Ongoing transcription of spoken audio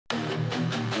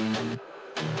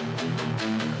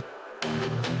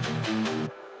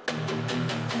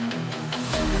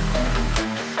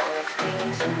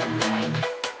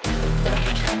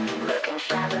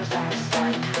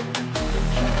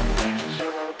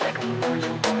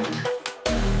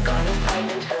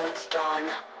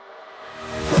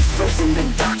in the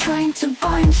dark, trying to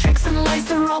bind tricks and lies,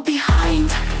 they're all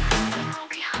behind.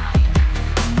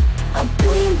 A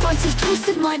billion bites of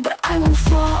twisted mind, but I won't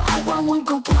fall, I won't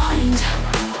go blind.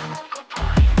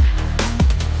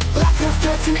 Lack of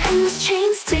threats and endless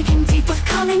chains, taken deep with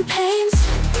cunning pains.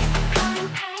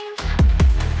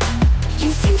 You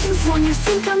think you've won, you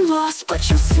think I'm lost, but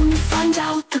you'll soon find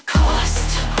out the cost.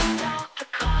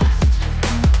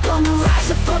 Gonna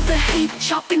rise above the hate,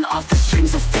 chopping off the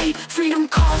strings of fate. Freedom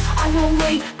calls, I won't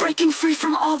wait, breaking free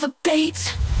from all the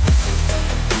bait.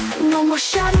 No more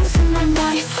shadows in my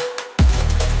life,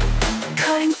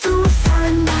 cutting through with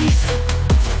a knife.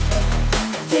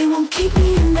 They won't keep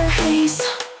me in their haze,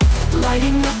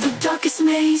 lighting up the darkest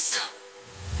maze.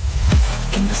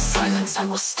 In the silence I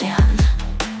will stand,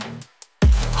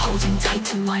 holding tight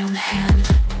to my own hand,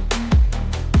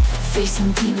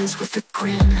 facing demons with a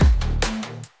grin.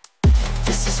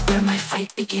 This is where my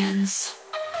fight begins.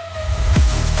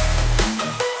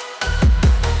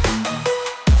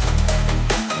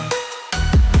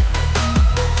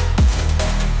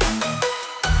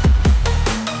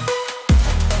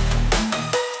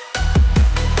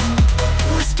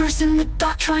 Whispers in the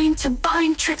dark, trying to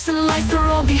bind tricks and lies, they're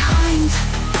all behind.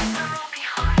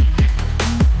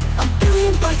 A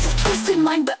billion bites of twisted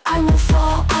mind, but I won't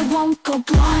fall, I won't go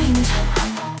blind.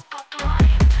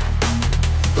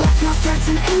 Black mouth threats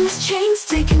and endless chains,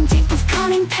 taken deep with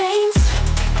cunning pains.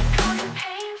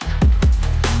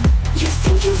 You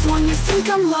think you've won, you think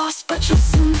I'm lost, but you'll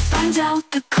soon find out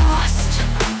the cost.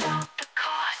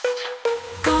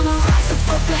 Gonna rise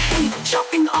above the hate,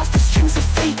 chopping off the strings of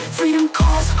fate. Freedom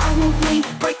calls, I won't wait,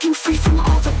 breaking free from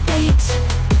all the bait.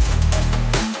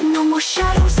 No more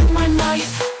shadows in my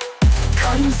life,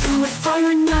 cutting through with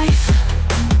fire and knife.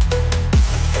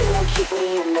 They won't keep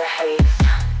me in their haze,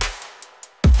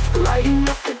 lighting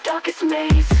up the darkest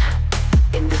maze.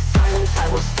 In the silence I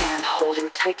will stand, holding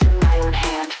tight to my own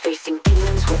hand, facing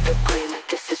demons with a grin.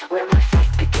 This is where my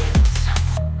fight begins.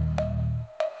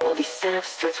 All these set-up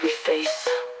threats we face,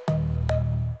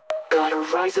 gotta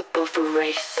rise above the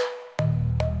race.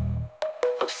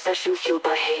 Obsession fueled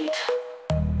by hate,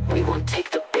 we won't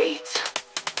take the bait.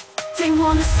 They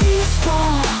wanna see us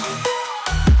fall,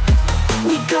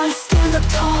 we gotta stand up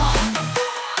tall.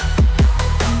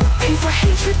 Pay for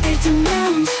hatred they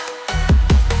demand,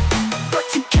 but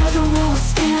together we'll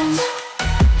stand.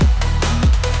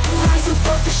 Rise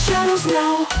above the shadows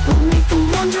now, we'll make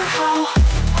them wonder how.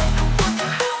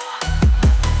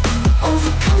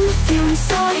 Overcome the fear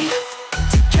inside,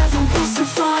 together we'll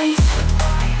survive.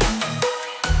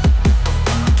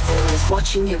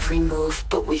 Watching every move,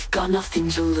 but we've got nothing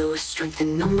to lose. Strength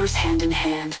in numbers, hand in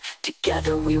hand,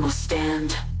 together we will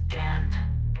stand.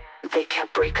 They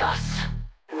can't break us,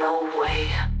 no way,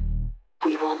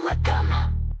 we won't let them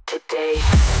today.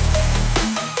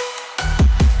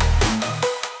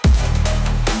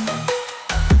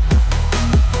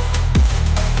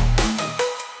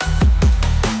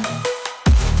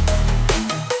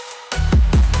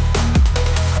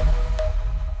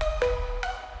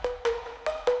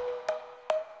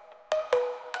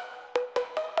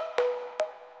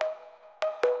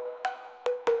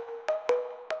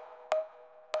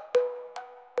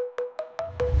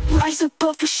 Rise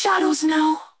above the shadows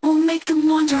now, we'll make them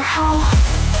wonder how.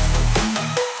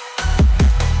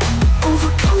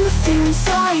 Overcome the fear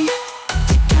inside,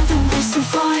 together we'll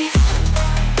survive.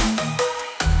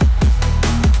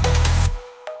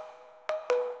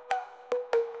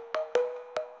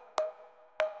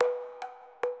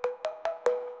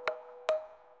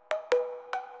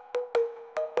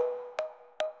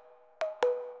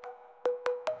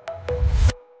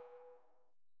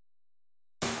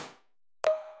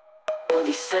 All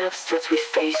these set-up threats we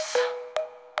face,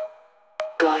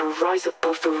 gotta rise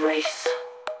above the race.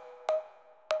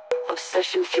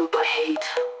 Obsession fueled by hate,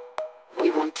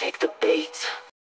 we won't take the bait.